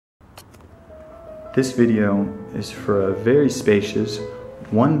This video is for a very spacious,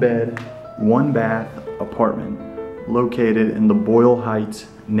 one bed, one bath apartment located in the Boyle Heights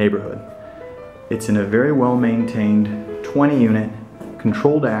neighborhood. It's in a very well maintained 20 unit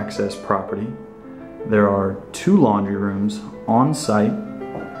controlled access property. There are 2 laundry rooms on site,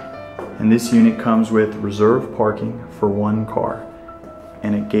 and this unit comes with reserved parking for 1 car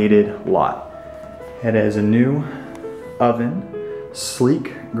and a gated lot. It has a new oven,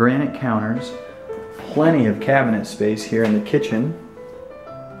 sleek granite counters, plenty of cabinet space here in the kitchen,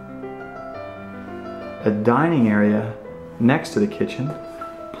 a dining area next to the kitchen,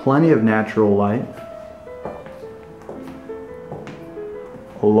 plenty of natural light,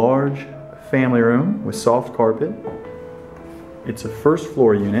 a large family room with soft carpet. It's a first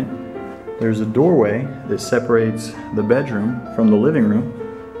floor unit. There's a doorway that separates the bedroom from the living room.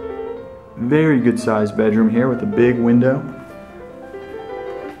 Very good sized bedroom here with a big window.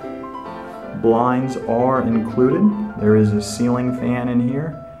 Blinds are included. There is a ceiling fan in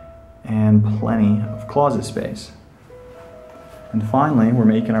here and plenty of closet space. And finally, we're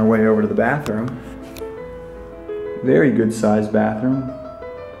making our way over to the bathroom. Very good sized bathroom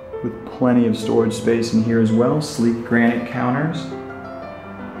with plenty of storage space in here as well. Sleek granite counters.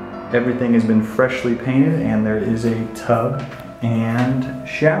 Everything has been freshly painted and there is a tub and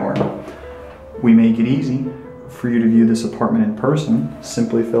shower. We make it easy for you to view this apartment in person.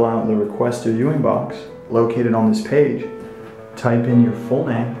 Simply fill out the request a viewing box located on this page. Type in your full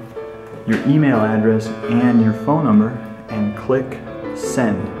name, your email address, and your phone number, and click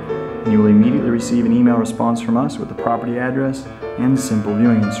send. And you will immediately receive an email response from us with the property address and simple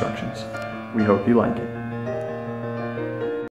viewing instructions. We hope you like it.